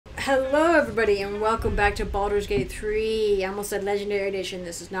Hello everybody and welcome back to Baldur's Gate 3. I almost said Legendary Edition.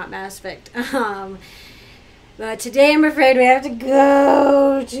 This is not Mass Effect. But today I'm afraid we have to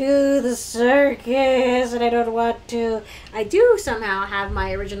go to the circus and I don't want to. I do somehow have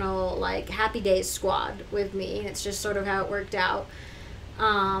my original like Happy Days squad with me. It's just sort of how it worked out.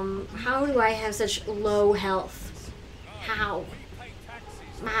 How do I have such low health? How?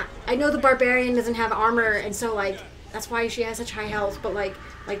 I know the barbarian doesn't have armor and so like that's why she has such high health, but like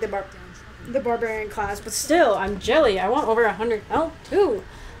the barbarian class, but still, I'm jelly. I want over 100 health too.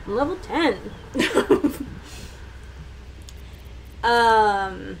 I'm level 10.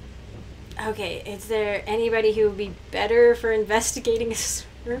 Okay, is there anybody who would be better for investigating a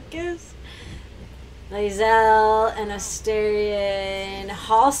circus? Lizelle and Asterion.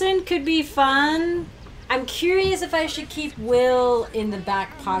 Halson could be fun. I'm curious if I should keep Will in the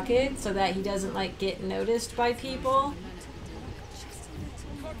back pocket so that he doesn't like get noticed by people.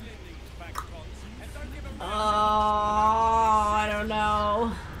 Oh, I don't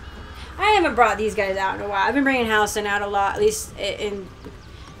know. I haven't brought these guys out in a while. I've been bringing Halson out a lot, at least in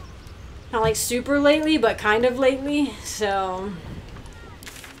not like super lately, but kind of lately. So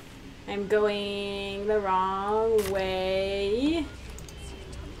I'm going the wrong way.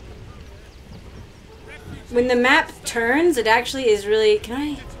 When the map turns, it actually is really...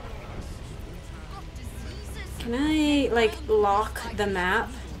 Can I like lock the map?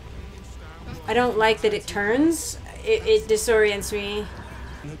 I don't like that it turns. It disorients me.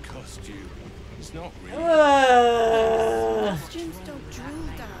 The costume. It's not real.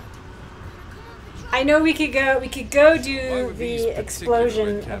 I know we could go do the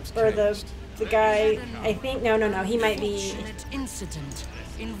explosion or the guy. I think no. He might be incident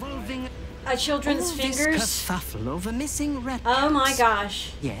involving a children's fingers. Kerfuffle over missing rat Oh my caps.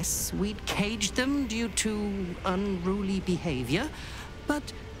 gosh. Yes, we'd caged them due to unruly behavior, but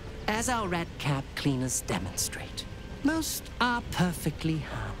as our rat cap cleaners demonstrate, most are perfectly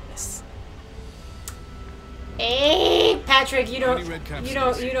harmless. Hey, Patrick, you don't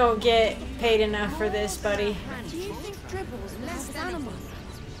get paid enough for this, buddy.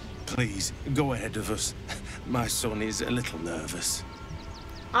 Please, go ahead of us. My son is a little nervous.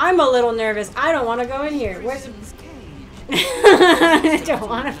 I'm a little nervous. I don't want to go in here. Where's the... I don't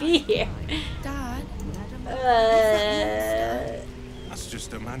want to be here. Dad. That's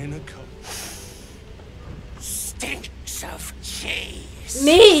just a man in a coat. Stinks of cheese.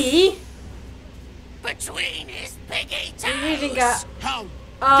 Me? Between his piggy We even toes. got... How?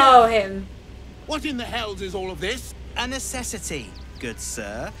 Oh, him. What in the hells is all of this? A necessity, good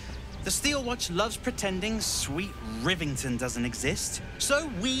sir. The Steel Watch loves pretending sweet Rivington doesn't exist.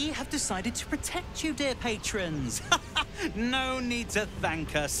 So we have decided to protect you, dear patrons. No need to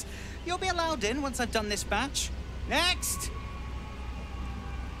thank us. You'll be allowed in once I've done this batch. Next!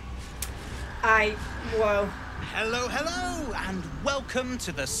 Whoa. Hello, hello, and welcome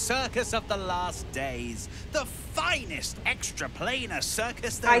to the Circus of the Last Days. The finest extraplanar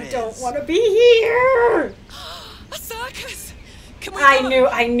circus there is. I don't want to be here. A circus! Can we I go? knew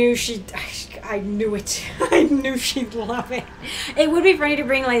it. I knew she'd love it. It would be funny to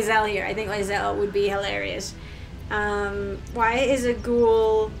bring Lizelle here. I think Lizelle would be hilarious. Why is a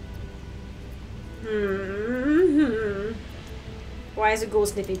ghoul... Why is a ghoul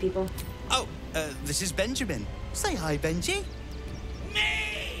sniffing people? Oh, this is Benjamin. Say hi, Benji.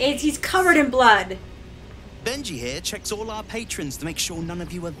 He's covered in blood. Benji here checks all our patrons to make sure none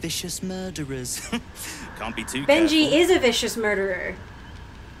of you are vicious murderers. Can't be too Benji careful. is a vicious murderer.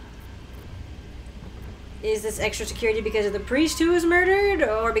 Is this extra security because of the priest who was murdered,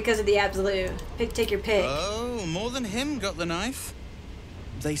 or because of the Absolute? Take your pick. Oh, more than him got the knife.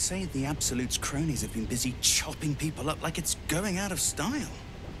 They say the Absolute's cronies have been busy chopping people up like it's going out of style.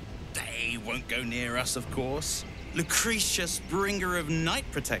 They won't go near us, of course. Lucretius, bringer of night,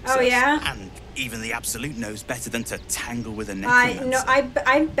 protects us. Oh, yeah? And even the Absolute knows better than to tangle with a necromancer.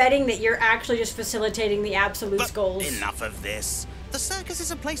 I'm betting that you're actually just facilitating the Absolute's But goals. enough of this. The circus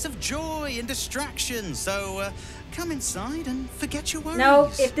is a place of joy and distraction, so come inside and forget your worries. No,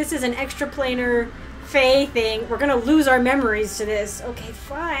 if this is an extraplanar Fae thing, we're gonna lose our memories to this. Okay,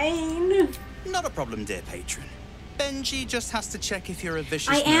 fine. Not a problem, dear patron. Benji just has to check if you're a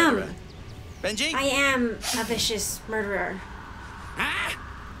vicious I am. murderer. Benji? I am a vicious murderer.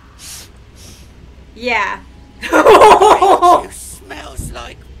 Yeah. You smells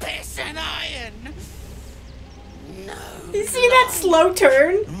like piss and iron. No. You see that slow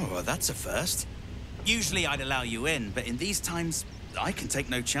turn? Oh, that's a first. Usually I'd allow you in, but in these times, I can take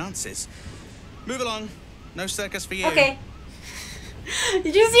no chances. Move along. No circus for you. Okay.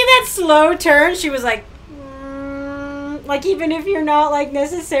 Did you see that slow turn? She was like, Like, even if you're not, like,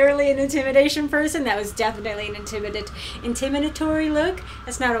 necessarily an intimidation person, that was definitely an intimidatory look.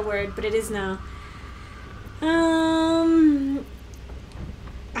 That's not a word, but it is now. I'm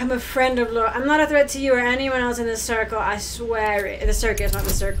a friend of Laura. I'm not a threat to you or anyone else in the circle. I swear it. The circus, not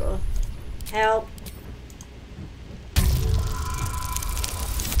the circle. Help.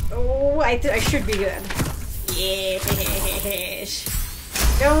 Oh, I should be good. Yes.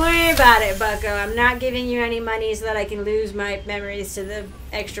 Don't worry about it, bucko. I'm not giving you any money so that I can lose my memories to the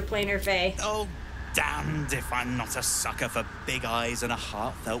extra planar fae. Oh, damned if I'm not a sucker for big eyes and a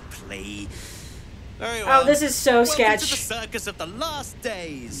heartfelt plea. Very well. Oh, this is so Welcome sketch. to the circus of the last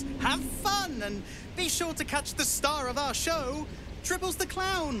days. Have fun and be sure to catch the star of our show, Tribbles the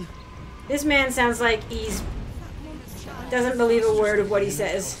Clown. This man sounds like he's doesn't believe a word of what he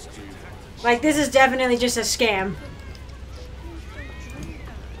says. Like, this is definitely just a scam.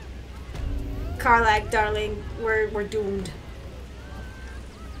 Karlak, darling, we're doomed.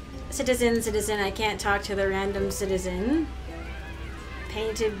 Citizen, I can't talk to the random citizen.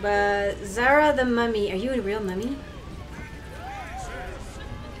 Painted by Zara the Mummy. Are you a real mummy?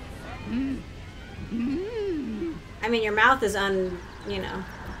 I mean, your mouth is you know.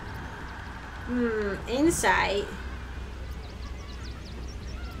 Insight.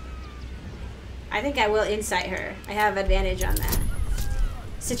 I think I will insight her. I have advantage on that.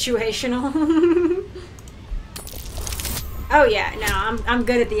 Situational. Oh yeah, no, I'm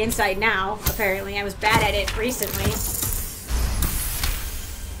good at the insight now, apparently. I was bad at it recently.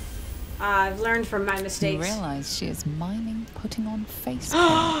 I've learned from my mistakes. You realize she is mining putting on face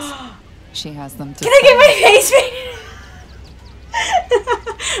paint. She has them to Can I get my face paint?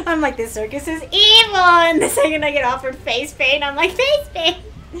 I'm like, this circus is evil, and the second I get offered face paint, I'm like, face paint.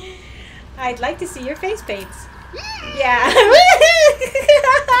 I'd like to see your face paints. Yeah.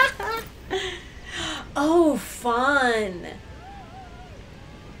 Oh, fun.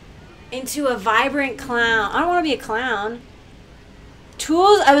 Into a vibrant clown. I don't want to be a clown.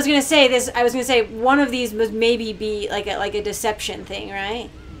 Tools? I was gonna say this. I was gonna say one of these must maybe be like a deception thing, right?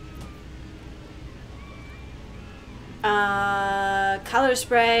 Color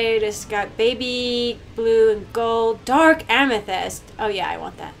spray. Just got baby blue and gold, dark amethyst. Oh yeah, I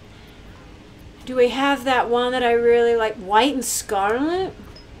want that. Do we have that one that I really like? White and scarlet?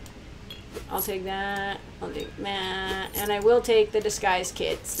 I'll take that. I'll take that. And I will take the disguise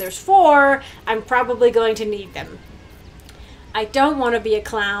kits. There's 4. I'm probably going to need them. I don't want to be a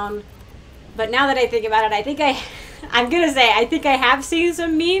clown. But now that I think about it, I think I'm going to say, I think I have seen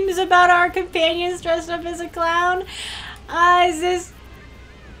some memes about our companions dressed up as a clown. Is this...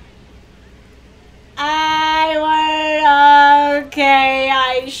 Okay,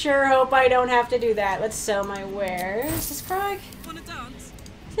 I sure hope I don't have to do that. Let's sell my wares. Is this Krog? Wanna dance?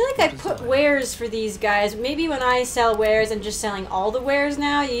 I feel like I put wares for these guys. Maybe when I sell wares, I'm just selling all the wares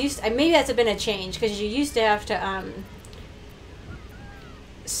now. Maybe that's been a change, because you used to have to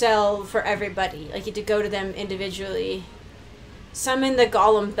sell for everybody. Like, you had to go to them individually. Summon the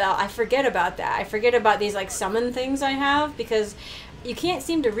golem bell. I forget about that. I forget about these, like, summon things I have, because you can't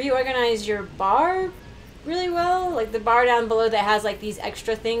seem to reorganize your bar really well. Like, the bar down below that has, like, these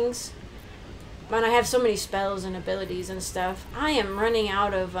extra things. Man, I have so many spells and abilities and stuff. I am running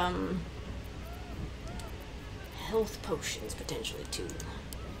out of, health potions, potentially, too.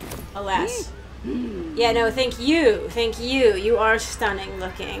 Alas. Yeah, no, thank you. Thank you. You are stunning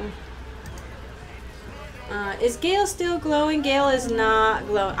looking. Is Gale still glowing? Gale is not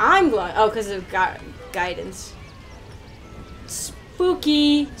glowing. I'm glowing. Oh, because of guidance.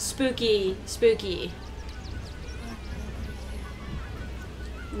 Spooky. Spooky. Spooky.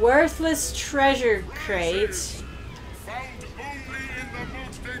 Worthless treasure crate.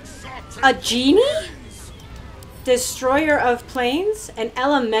 A genie? Destroyer of planes? An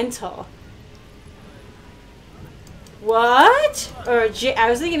elemental. What? Or I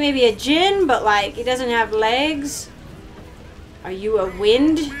was thinking maybe a djinn, but like it doesn't have legs. Are you a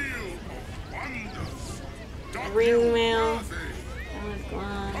wind? Ringmail.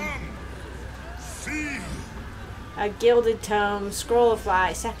 A gilded tome, scroll of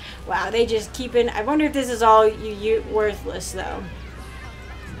fly. Wow, they just keeping. I wonder if this is all you worthless though.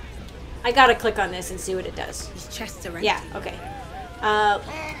 I gotta click on this and see what it does. His chest's are Yeah. Okay.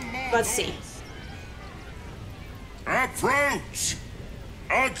 Let's see. Approach!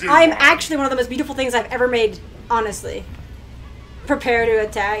 Ugly I'm one. actually one of the most beautiful things I've ever made. Honestly. Prepare to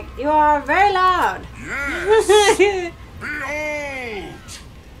attack. You are very loud. Yes! Behold!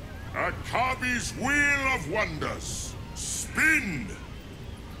 A Kabi's Wheel of Wonders. Spin!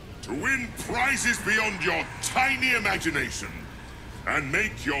 To win prizes beyond your tiny imagination. and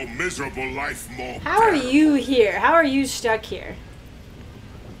make your miserable life more How are bearable. you here? How are you stuck here?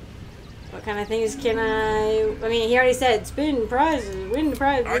 What kind of things can I mean, he already said spin prizes, win the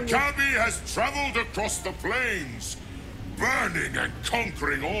prize. Akabi has traveled across the plains, burning and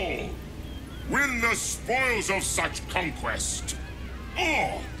conquering all. Win the spoils of such conquest.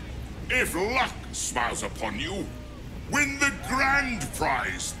 Or, if luck smiles upon you, win the grand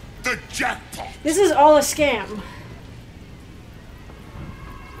prize, the jackpot. This is all a scam.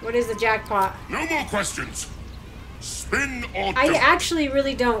 What is the jackpot? No more questions. Spin or I don't. actually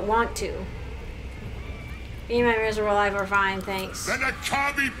really don't want to. Me and my miserable life are fine, thanks. Then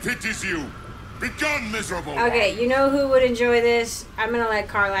Akabi pities you. Begone, miserable Okay, one. you know who would enjoy this? I'm gonna let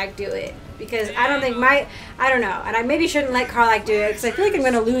Karlak do it. Because I don't think I don't know. And I maybe shouldn't let Karlak do it, because I feel like I'm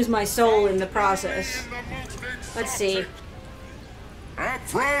gonna lose my soul in the process. Let's see.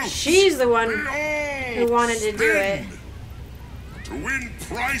 Approach. She's the one Behold, who wanted to do it. spin. To win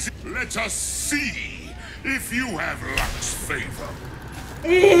prizes, let us see if you have luck's favor.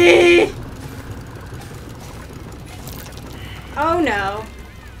 Oh no.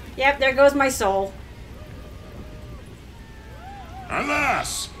 Yep, there goes my soul.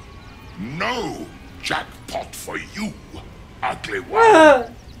 Alas, no jackpot for you, ugly one. Ah.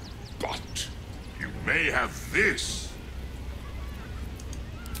 But you may have this.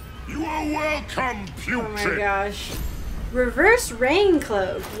 You are welcome, Oh my putrid. gosh. Reverse rain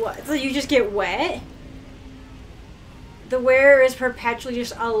cloak. What? So you just get wet? The wearer is perpetually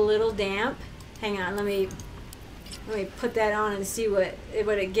just a little damp. Hang on, let me put that on and see what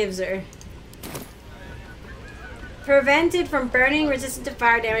it gives her. Prevented from burning, resistant to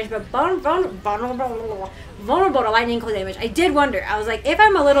fire damage, but vulnerable to lightning cold damage. I did wonder. I was like, if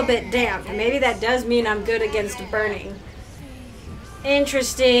I'm a little bit damp, maybe that does mean I'm good against burning.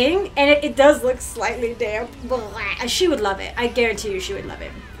 Interesting. And it does look slightly damp. Blah. She would love it. I guarantee you she would love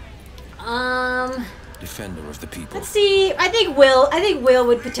it. Defender of the people. Let's see. I think Will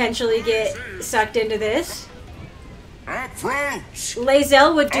would potentially get sucked into this. Approach.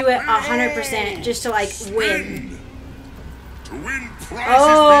 Lae'zel would do it 100% just to like win. To win prizes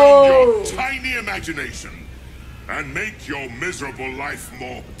Oh. beyond your tiny imagination and make your miserable life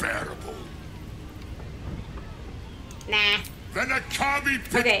more bearable. Nah. Then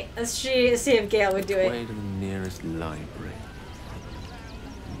Akabi Okay, let's see if Gale would do it. Way to the nearest library.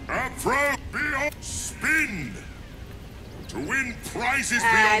 Approach. Behold, spin. To win prizes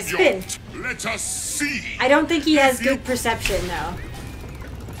beyond spin. your... Let us see. I don't think he has if you- good perception though.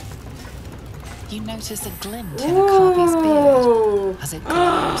 You notice a glint in Akabi's beard. Ooh. As it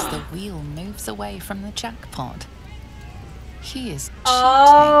glows, the wheel moves away from the jackpot. He is cheating.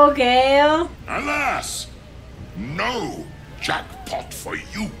 Oh, Gale. Alas, no jackpot for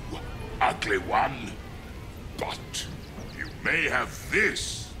you, ugly one. But you may have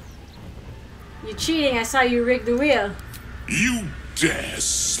this. You're cheating. I saw you rig the wheel. You dare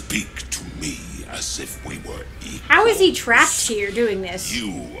speak to me as if we were equals. How is he trapped here doing this?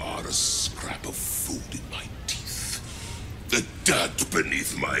 You are a scrap of food in my teeth. The dirt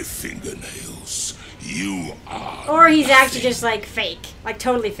beneath my fingernails. You are Or he's nothing. actually just like fake. Like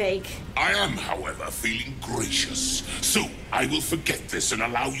totally fake. I am, however, feeling gracious, so I will forget this and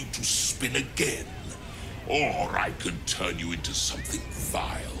allow you to spin again. Or I can turn you into something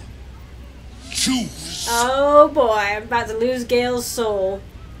vile. Choose. Oh boy, I'm about to lose Gale's soul.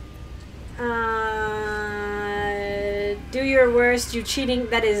 Do your worst, you cheating.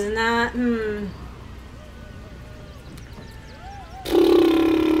 That is not.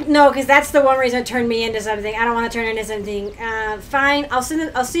 No, because that's the one reason it turned me into something. I don't want to turn into something. Fine. I'll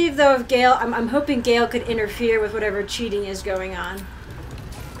see if though if Gale. I'm hoping Gale could interfere with whatever cheating is going on.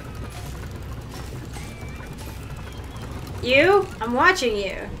 You? I'm watching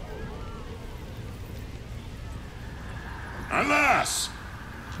you. Alas,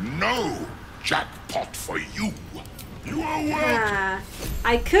 no jackpot for you. You are welcome.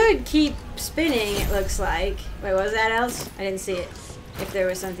 I could keep spinning, it looks like. Wait, what was that else? I didn't see it. If there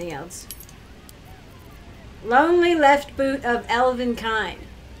was something else. Lonely left boot of elven kind.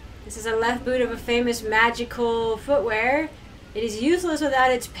 This is a left boot of a famous magical footwear. It is useless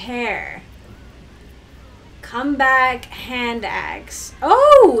without its pair. Comeback hand axe.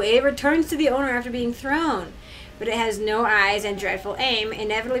 Oh, it returns to the owner after being thrown. But it has no eyes and dreadful aim,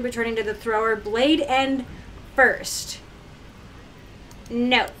 inevitably returning to the thrower blade end first.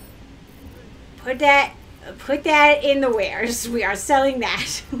 No. Put that in the wares. We are selling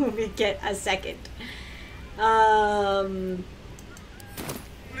that when we get a second.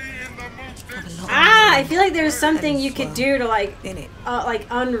 I feel like there's something you could do to like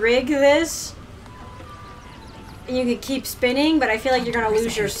unrig this. And you can keep spinning, but I feel like you're gonna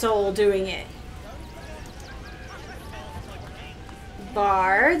lose your soul doing it.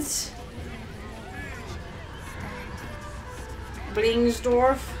 Bards.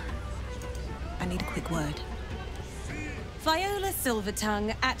 Blingsdorf. I need a quick word. Viola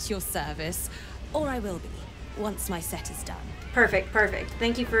Silvertongue at your service, or I will be, once my set is done. Perfect, perfect.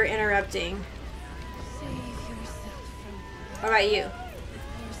 Thank you for interrupting. What about you?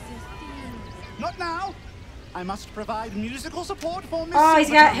 Not now. I must provide musical support for Miss Oh, he's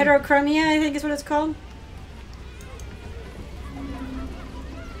got Silvertongue. heterochromia, I think is what it's called.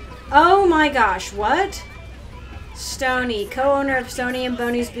 Oh my gosh, what? Stony, co-owner of Stony and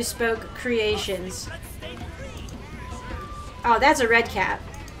Boney's Bespoke Creations. Oh, that's a red cap.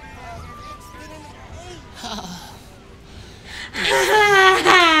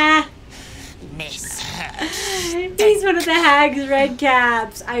 Miss He's one of the Hag's red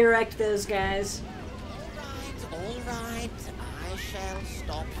caps. I wrecked those guys. All right. I shall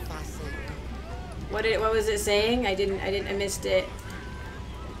stop fussing. What was it saying? I missed it.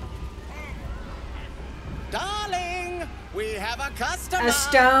 Darling, we have a customer. A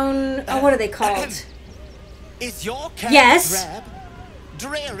stone. Oh, what are they called? Is your camp Yes. drab?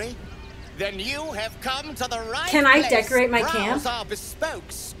 Dreary? Then you have come to the right Can I place. decorate my Browse camp? our bespoke,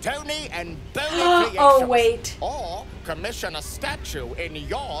 stony and bony creations. Oh, wait. Or commission a statue in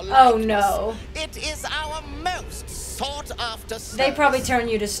your likeness. Oh, no. It is our most sought after service. They probably turn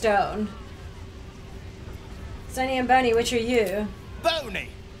you to stone. Sonny and Boney, which are you? Boney,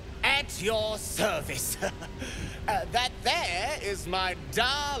 at your service. That there is my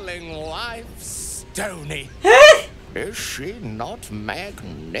darling wife, Stony. Is she not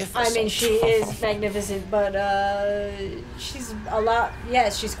magnificent? I mean, she is magnificent, but she's a lot.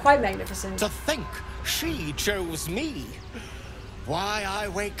 Yes, she's quite magnificent. To think she chose me. Why, I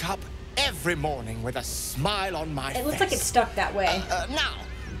wake up every morning with a smile on my face. It looks like it's stuck that way. Now,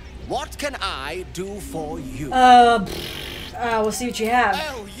 what can I do for you? We'll see what you have.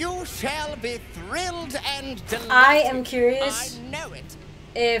 Oh, you shall be thrilled and delighted. I am curious. I know it.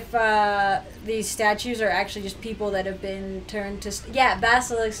 If these statues are actually just people that have been turned to... Yeah,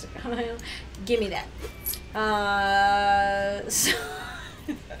 basilisks. Give me that.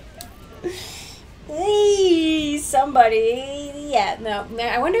 Somebody... Yeah, no.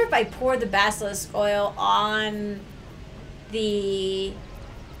 I wonder if I pour the basilisk oil on the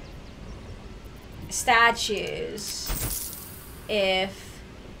statues. If...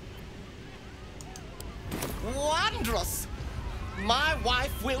 Wondrous. My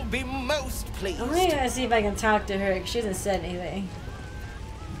wife will be most pleased. I'm gonna see if I can talk to her, 'cause she hasn't said anything.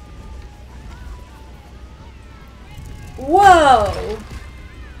 Whoa!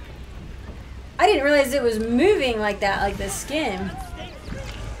 I didn't realize it was moving like that, like the skin.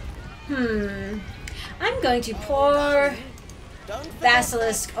 I'm going to pour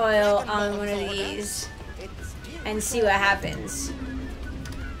basilisk oil on one of these and see what happens.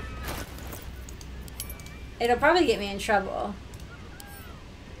 It'll probably get me in trouble.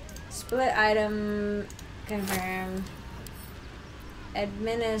 Split item, confirm,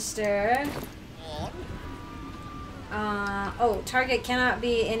 administer. Oh, target cannot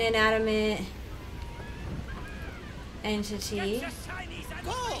be an inanimate entity.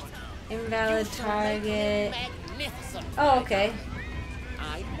 Invalid target. Oh, okay.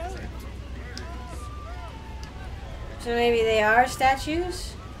 I know it. So maybe they are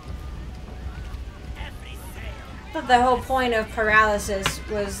statues? I thought the whole point of paralysis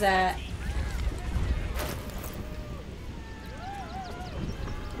was that...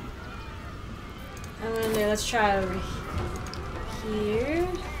 let's try over here.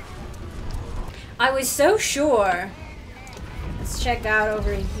 I was so sure. Let's check out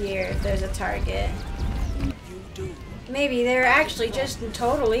over here if there's a target. Maybe they're actually just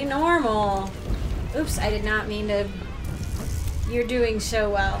totally normal. Oops, I did not mean to... You're doing so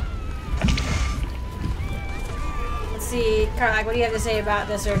well. Let's see, Carlac, what do you have to say about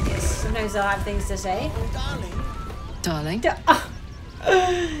the circus? Sometimes they'll have things to say. Darling?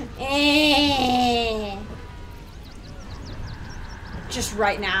 Just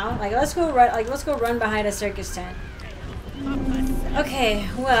right now. Like, let's go run behind a circus tent. Okay,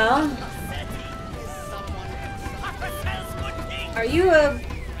 well... Are you a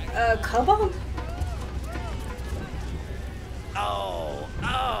kobold? Oh,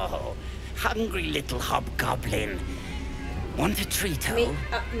 hungry little hobgoblin. Want a treat?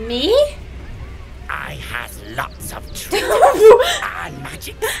 Me? I has lots of treats and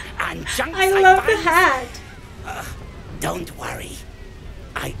magic and junk. I love the hat. Don't worry.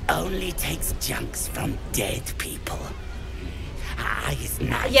 I only takes junks from dead people. I is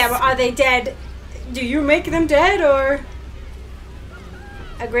nice. Yeah, but are they dead Do you make them dead, or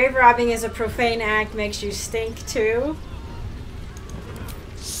a grave robbing is a profane act, makes you stink too?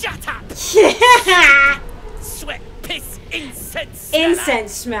 Shut up! Yeah! Sweat, piss, incense smeller.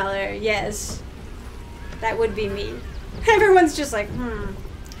 Incense smeller, yes. That would be me. Everyone's just like,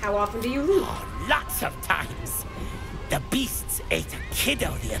 how often do you loot? Oh, lots of times. The beasts ate a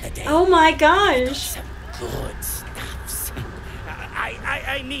kiddo the other day. Oh my gosh. Some good stuffs.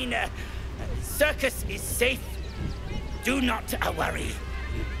 I mean, Circus is safe. Do not worry.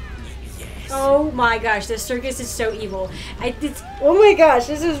 Yes. Oh my gosh, the circus is so evil. Oh my gosh,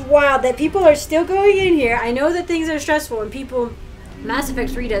 this is wild that people are still going in here. I know that things are stressful, and people... Mass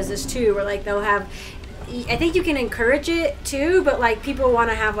Effect 3 does this too, where like they'll have... I think you can encourage it too, but like people want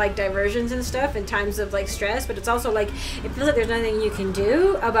to have like diversions and stuff in times of like stress, but it's also like it feels like there's nothing you can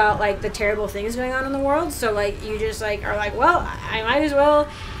do about like the terrible things going on in the world. So like you just like are like, well, I might as well,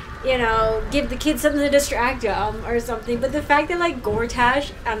 you know, give the kids something to distract them or something. But the fact that like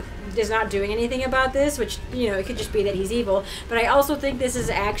Gortash is not doing anything about this, which, you know, it could just be that he's evil, but I also think this is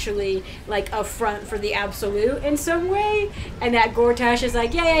actually like a front for the Absolute in some way, and that Gortash is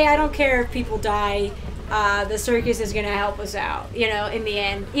like, yeah, I don't care if people die. The circus is gonna help us out, you know, in the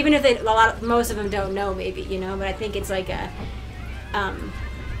end. Even if most of them don't know, maybe, you know. But I think it's like a,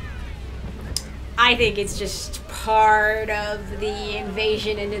 I think it's just part of the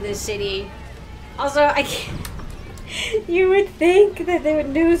invasion into the city. Also, I can't. You would think that the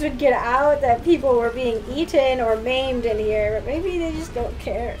news would get out that people were being eaten or maimed in here, but maybe they just don't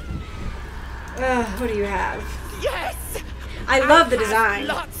care. What do you have? Yes. I love the design.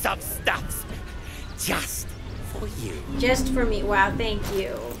 Lots of stuffs. Just for you. Just for me. Wow, thank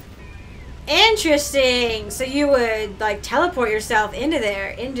you. Interesting. So you would like teleport yourself into there,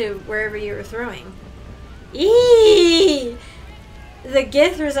 into wherever you were throwing. Eee! The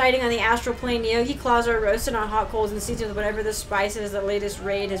Gith residing on the astral plane Yogi claws are roasted on hot coals and seasoned with whatever the spices the latest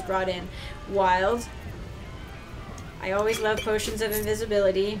raid has brought in. Wild. I always love potions of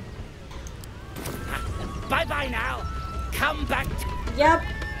invisibility. Bye-bye now. Come back. Yep.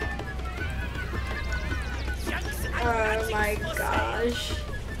 Oh my gosh.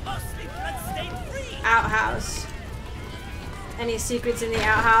 Outhouse. Any secrets in the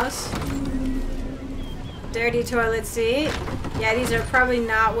outhouse? Dirty toilet seat. Yeah, these are probably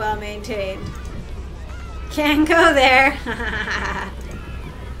not well maintained. Can't go there.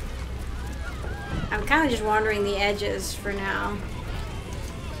 I'm kind of just wandering the edges for now.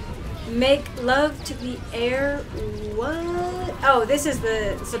 Make love to the air. What? Oh, this is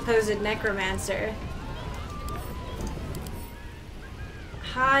the supposed necromancer.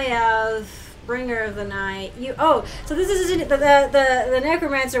 High elf, bringer of the night. You. Oh, so this isn't the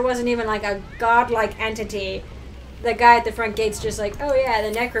necromancer wasn't even like a godlike entity. The guy at the front gate's just like, oh yeah,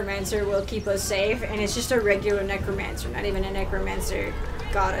 the necromancer will keep us safe, and it's just a regular necromancer, not even a necromancer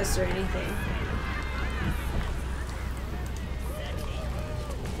goddess or anything.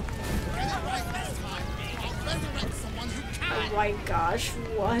 Oh my gosh,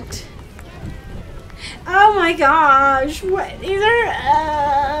 what? Oh my gosh, what? These are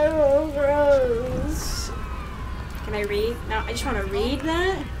oh, gross. Can I read? No, I just want to read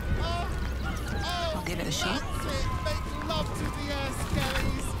that. I'll give it a shot.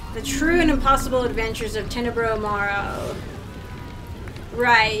 The True and Impossible Adventures of Tenebro Morrow.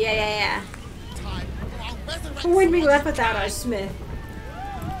 Right, yeah. Who would be left without our Smith?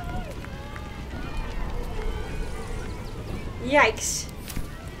 Yikes.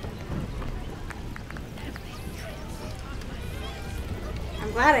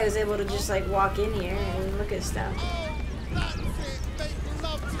 I'm glad I was able to just like walk in here and look at stuff.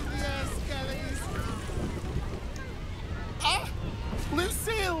 Ah,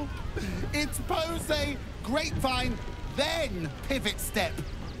 Lucille! It's pose, grapevine, then pivot step.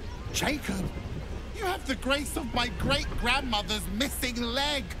 Jacob, you have the grace of my great-grandmother's missing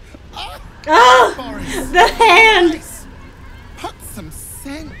leg. Oh, Boris, the hand! nice. Put some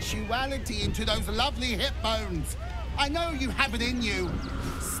sensuality into those lovely hip bones. I know you have it in you.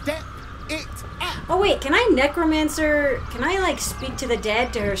 Step it up. Oh wait, can I necromancer? Can I like speak to the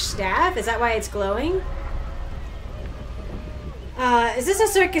dead to her staff? Is that why it's glowing? Is this a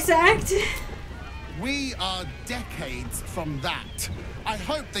circus act? We are decades from that. I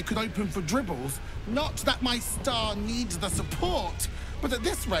hope they could open for dribbles. Not that my star needs the support, but at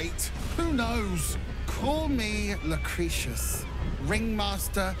this rate, who knows? Call me Lucretius,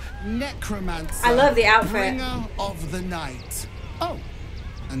 ringmaster, necromancer. I love the outfit. Bringer of the night. Oh,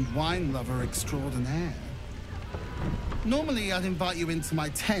 and wine lover extraordinaire. Normally, I'd invite you into my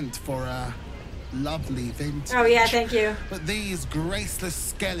tent for a lovely vintage. Oh yeah, thank you. But these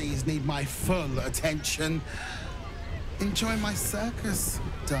graceless skellies need my full attention. Enjoy my circus,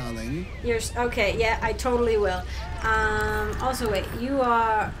 darling. Okay, yeah, I totally will. Also wait, you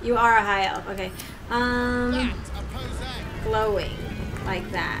are a high elf, okay. Glowing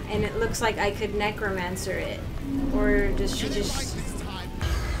like that. And it looks like I could necromancer it. Or does she just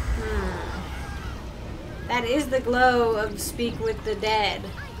That is the glow of Speak with the Dead.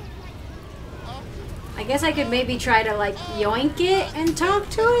 I guess I could maybe try to like yoink it and talk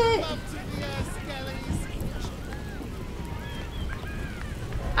to it.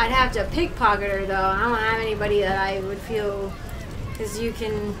 I'd have to pickpocket her though. I don't have anybody that I would feel, because you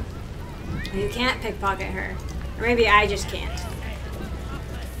can't pickpocket her. Or maybe I just can't.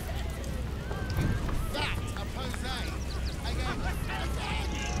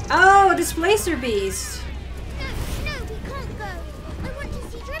 Oh, Displacer Beast. No, we can't go. I want to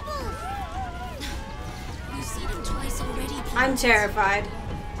see Dribble. You've seen him twice already, please. I'm terrified.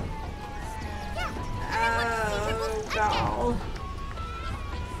 Oh, doll.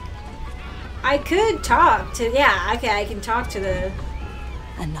 I could talk to, yeah, okay, I can talk to the...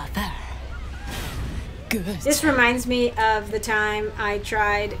 Another. Good. This reminds me of the time I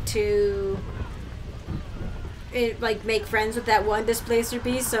tried to like make friends with that one Displacer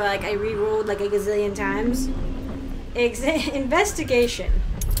Beast, so like I re-rolled like a gazillion times. Investigation.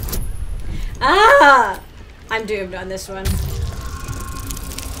 Ah! I'm doomed on this one.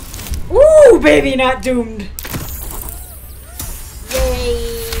 Ooh, baby, not doomed.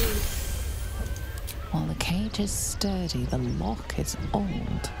 Yay! While the cage is sturdy, the lock is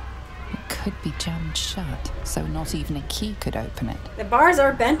old. It could be jammed shut, so not even a key could open it. The bars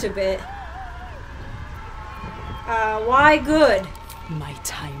are bent a bit. Why good? My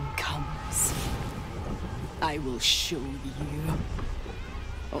time comes. I will show you.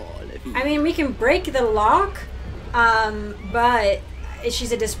 All of you. I mean, we can break the lock, but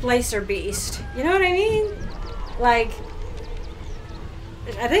she's a Displacer Beast. You know what I mean? Like,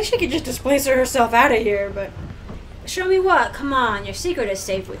 I think she could just Displacer herself out of here, but... Show me what? Come on, your secret is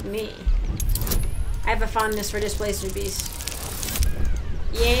safe with me. I have a fondness for Displacer Beasts.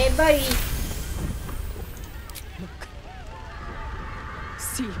 Yeah, buddy. Look.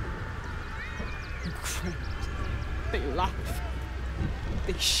 See. Incredible. They laugh.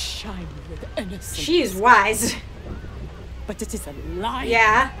 They shine with innocence. She is wise. But it is a lie.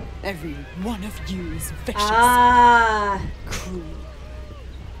 Yeah. Every one of you is vicious. Ah. Cruel.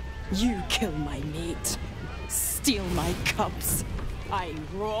 You kill my mate. Steal my cubs. I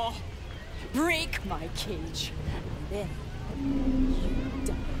roar. Break my cage. And then you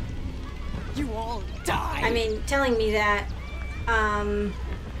die. You all die. I mean, telling me that,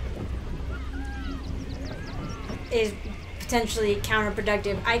 is potentially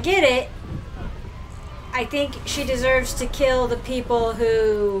counterproductive. I get it. I think she deserves to kill the people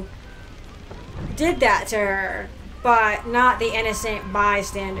who did that to her, but not the innocent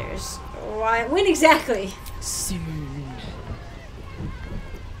bystanders. Why? When exactly? Soon.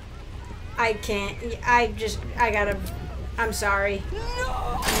 I can't. I'm sorry.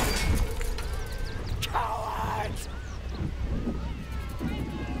 No! Coward!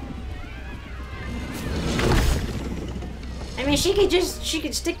 I mean, she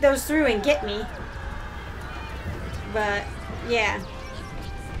could stick those through and get me. But, yeah.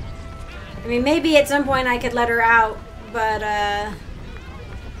 I mean, maybe at some point I could let her out, but,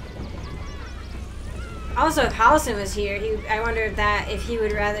 also, if Hallison was here, I wonder if he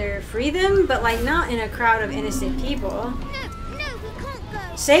would rather free them, but, like, not in a crowd of innocent people. No, we can't go.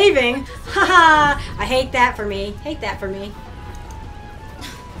 Saving? Haha! I hate that for me. Hate that for me.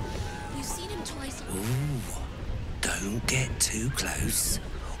 You've seen him twice. Ooh, don't get too close,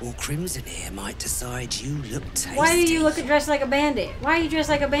 or Crimson here might decide you look tasty. Why do you look dressed like a bandit? Why are you dressed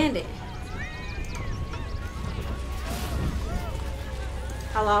like a bandit?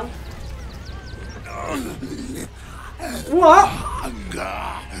 Hello? What?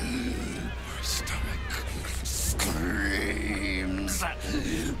 My stomach screams.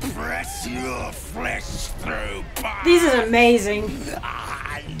 Press your flesh through bone. This is amazing.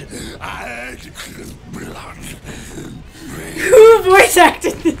 And blood. Who voice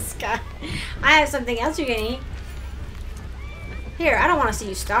acted this guy? I have something else you can eat. Here, I don't want to see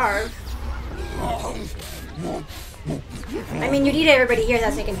you starve. I mean, you'd eat everybody here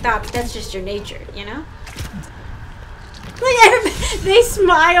that second thought, but that's just your nature, you know? Look at them. They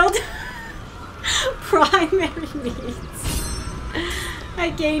smiled. Primary needs.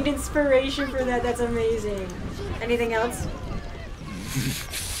 I gained inspiration for that. That's amazing. Anything else?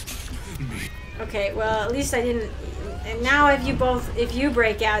 Okay, well, at least I didn't And now if you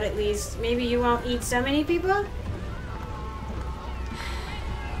break out at least, maybe you won't eat so many people?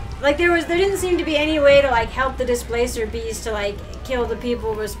 Like there didn't seem to be any way to like help the displacer bees to like kill the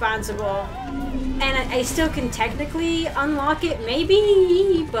people responsible. And I still can technically unlock it,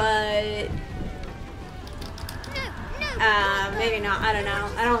 maybe, but maybe not. I don't know.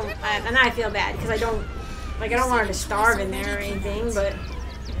 And I feel bad because I don't want her to starve in there or anything, but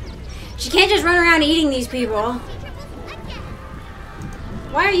she can't just run around eating these people.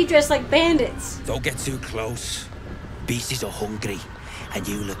 Why are you dressed like bandits? Don't get too close. Beasties are hungry, and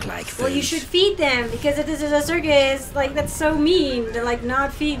you look like food. Well, you should feed them, because if this is a circus, like, that's so mean to, like,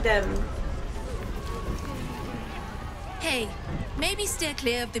 not feed them. Hey, maybe steer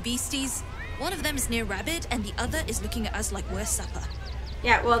clear of the beasties. One of them is near Rabbit, and the other is looking at us like we're supper.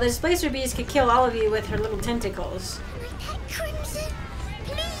 Yeah, well, the displacer beast could kill all of you with her little tentacles. Crimson,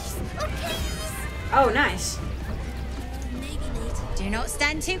 please, oh please. Oh, nice. Do not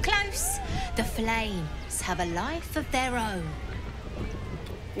stand too close. The flames have a life of their own.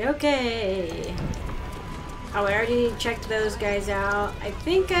 Okay. Oh, I already checked those guys out. I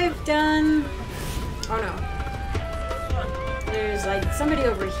think I've done... Oh, no. There's, like, somebody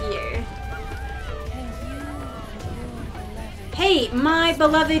over here. Hey, my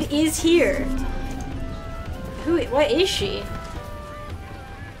beloved is here. What is she?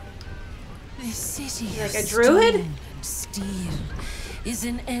 This city like a druid? And steel is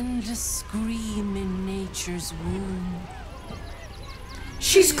an endless scream in nature's womb.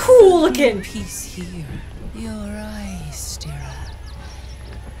 She's cool looking. Peace here. Your eyes, Stira.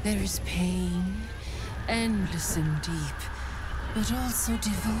 There is pain, endless and deep, but also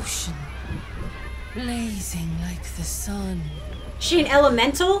devotion, blazing like the sun. She an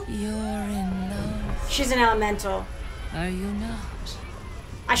elemental? You're in love. She's an elemental. Are you not?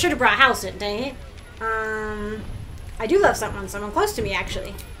 I should have brought House in, dang it. I do love someone close to me,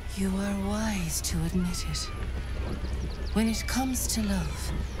 actually. You are wise to admit it. When it comes to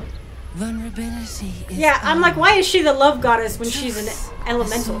love, vulnerability is... Yeah, I'm like, why is she the love goddess when she's an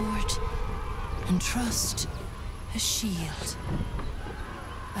elemental? A sword, and trust, a shield.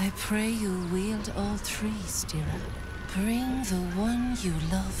 I pray you wield all three, Stira. Bring the one you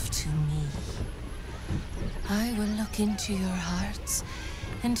love to me. I will look into your hearts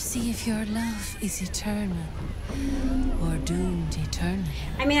and see if your love is eternal or doomed eternally.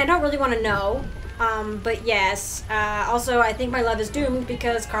 I mean, I don't really want to know, but yes. Also, I think my love is doomed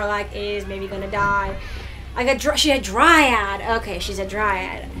because Karlach is maybe going to die. She a dryad. Okay, she's a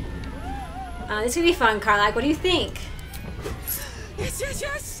dryad. This could be fun, Karlach. What do you think? Yes, yes,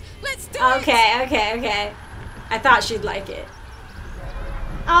 yes. Let's do it. Okay. I thought she'd like it.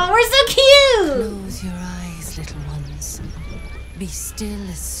 Oh, we're so cute. Close your eyes, little ones. Be still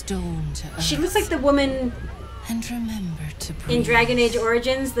as stone to earth. She looks like the woman. And remember to breathe. In Dragon Age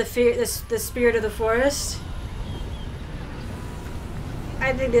Origins, the spirit of the forest.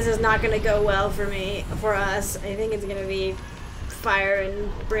 I think this is not going to go well for us. I think it's going to be fire and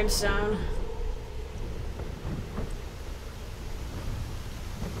brimstone.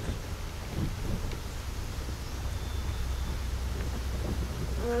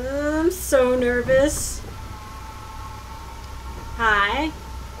 I'm so nervous. Hi.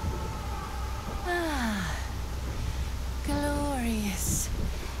 Ah, glorious.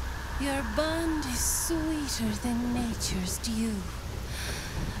 Your bond is sweeter than nature's dew.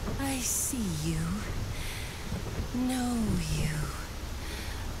 I see you, know you,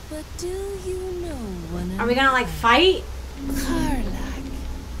 but do you know one another? Are we gonna like fight? Karlach.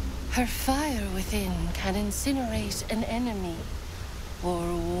 Her fire within can incinerate an enemy or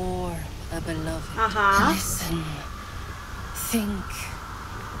warm a beloved. Listen, think.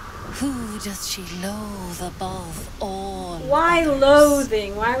 Who does she loathe above all? Why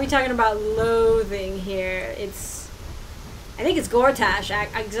loathing? Why are we talking about loathing here? I think it's Gortash. I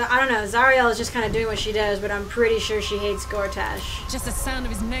don't know. Zariel is just kind of doing what she does, but I'm pretty sure she hates Gortash. Just the sound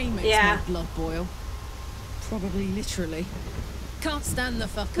of his name makes my blood boil. Probably literally. Can't stand the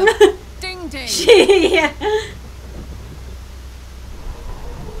fucker. Ding ding. Yeah.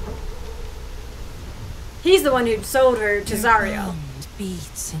 He's the one who sold her to Zariel. Bond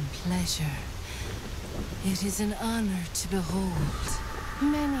beats in pleasure. It is an honor to behold.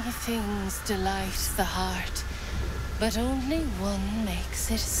 Many things delight the heart, but only one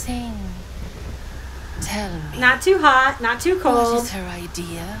makes it sing. Tell me. Not too hot, not too cold. What is her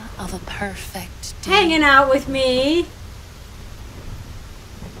idea of a perfect day? Hanging out with me.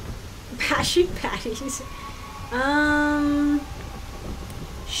 Shoot patties.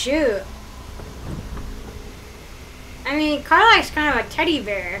 Shoot. I mean, Karlach's kind of a teddy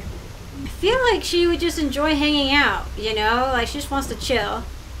bear. feel like she would just enjoy hanging out, you know? Like, she just wants to chill.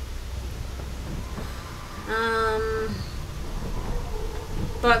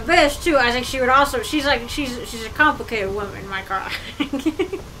 But this, too, I think she would also... She's a complicated woman, my God.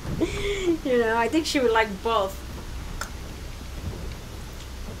 You know, I think she would like both.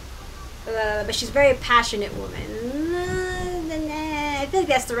 But she's a very passionate woman. I feel like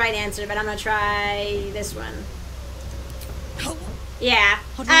that's the right answer, but I'm gonna try this one. Yeah.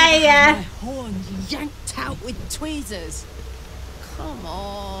 My horn yanked out with tweezers. Come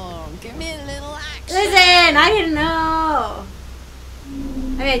on, give me a little action. Listen, I didn't know.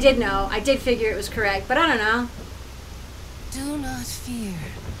 I mean, I did know. I did figure it was correct, but I don't know. Do not fear.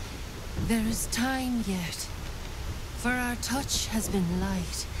 There is time yet. For our touch has been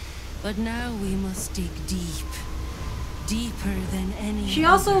light, but now we must dig deep. Deeper than any She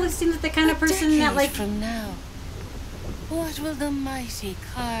also seems like the kind of person that, like... from now, what will the mighty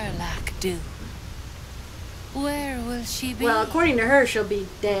Karlach do? Where will she be? Well, according to her, she'll be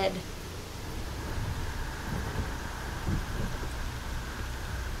dead.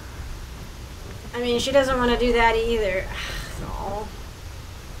 I mean, she doesn't want to do that either. No.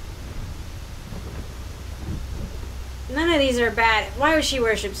 None of these are bad. Why would she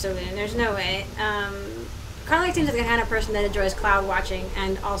worship Sylvan? There's no way. Karlach seems like the kind of person that enjoys cloud watching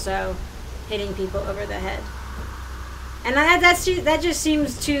and also hitting people over the head. And that just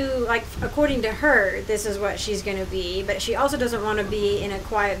seems to, like, according to her, this is what she's going to be. But she also doesn't want to be in a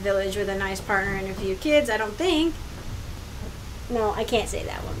quiet village with a nice partner and a few kids, I don't think. No, I can't say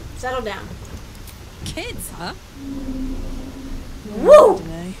that one. Settle down. Kids, huh? Woo!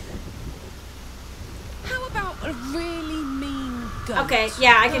 How about a really mean goat? Okay,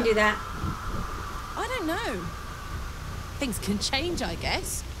 yeah, I can do that. I don't know. Things can change, I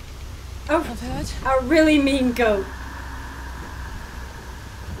guess. Oh, I've heard. A really mean goat.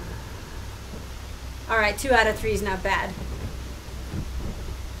 Alright, 2 out of 3 is not bad.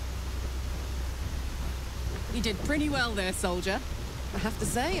 You did pretty well there, soldier. I have to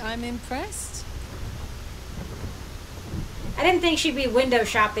say, I'm impressed. I didn't think she'd be window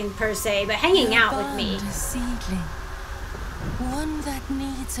shopping per se, but hanging out with me. A seedling. One that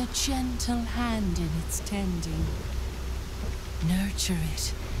needs a gentle hand in its tending. Nurture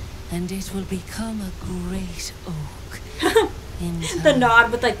it, and it will become a great oak. The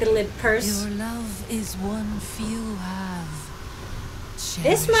nod with like the lip purse. Your love is one few have.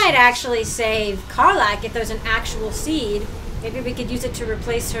 This might actually save Karlach if there's an actual seed. Maybe we could use it to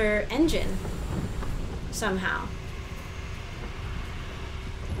replace her engine somehow.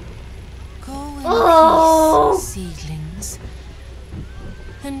 Go in peace, seedlings,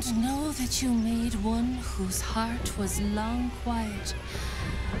 and know that you made one whose heart was long quiet,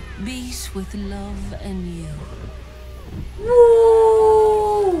 beat with love and you.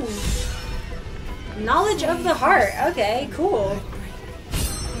 Woo! Knowledge of the heart. Okay, cool.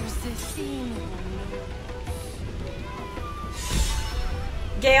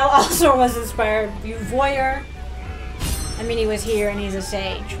 Gale also was inspired. You voyeur. I mean, he was here and he's a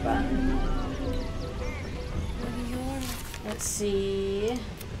sage, but... Let's see...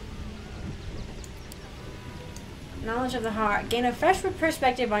 Knowledge of the heart. Gain a fresh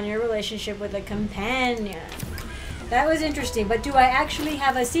perspective on your relationship with a companion. That was interesting, but do I actually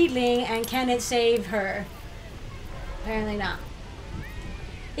have a seedling and can it save her? Apparently not.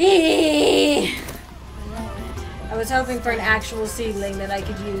 Eee! I was hoping for an actual seedling that I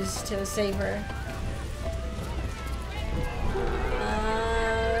could use to save her.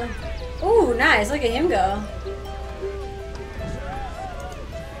 Ooh, nice. Look at him go.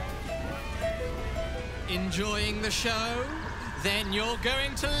 Enjoying the show? Then you're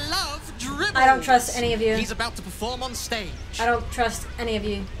going to love Dribbles. I don't trust any of you. He's about to perform on stage. I don't trust any of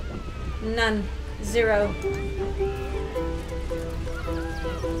you. None. Zero.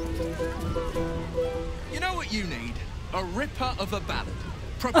 You know what you need? A ripper of a ballad.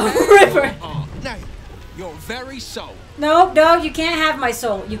 A ripper? No, your very soul. No, no, you can't have my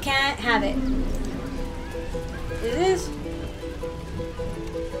soul. You can't have it. It is?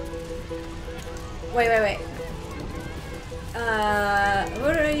 Wait.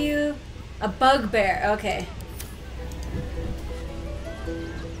 What are you? A bugbear. Okay.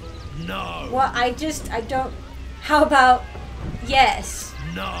 No. Well, I don't... How about... Yes.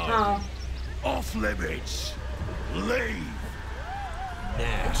 No. Oh. Off limits. Leave.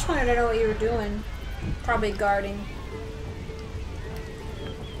 I just wanted to know what you were doing. Probably guarding.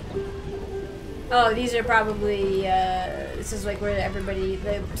 Oh, these are probably, this is like where everybody,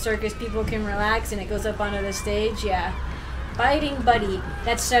 the circus people can relax and it goes up onto the stage. Yeah. Biting Buddy.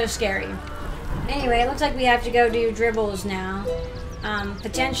 That's so scary. Anyway, it looks like we have to go do dribbles now.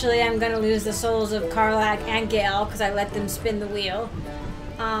 Potentially, I'm gonna lose the souls of Karlak and Gale because I let them spin the wheel.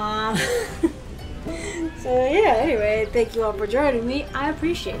 So yeah, anyway, thank you all for joining me. I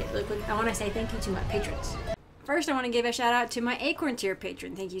appreciate it. Look, I want to say thank you to my patrons. First, I want to give a shout out to my Acorn tier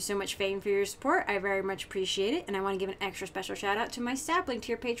patron. Thank you so much, Fane, for your support. I very much appreciate it. And I want to give an extra special shout out to my Sapling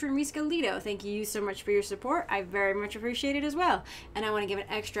tier patron, Riscalito. Thank you so much for your support. I very much appreciate it as well. And I want to give an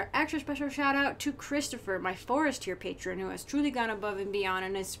extra special shout out to Christopher, my Forest tier patron, who has truly gone above and beyond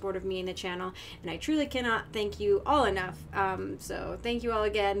in his support of me and the channel. And I truly cannot thank you all enough. So thank you all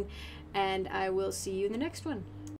again. And I will see you in the next one.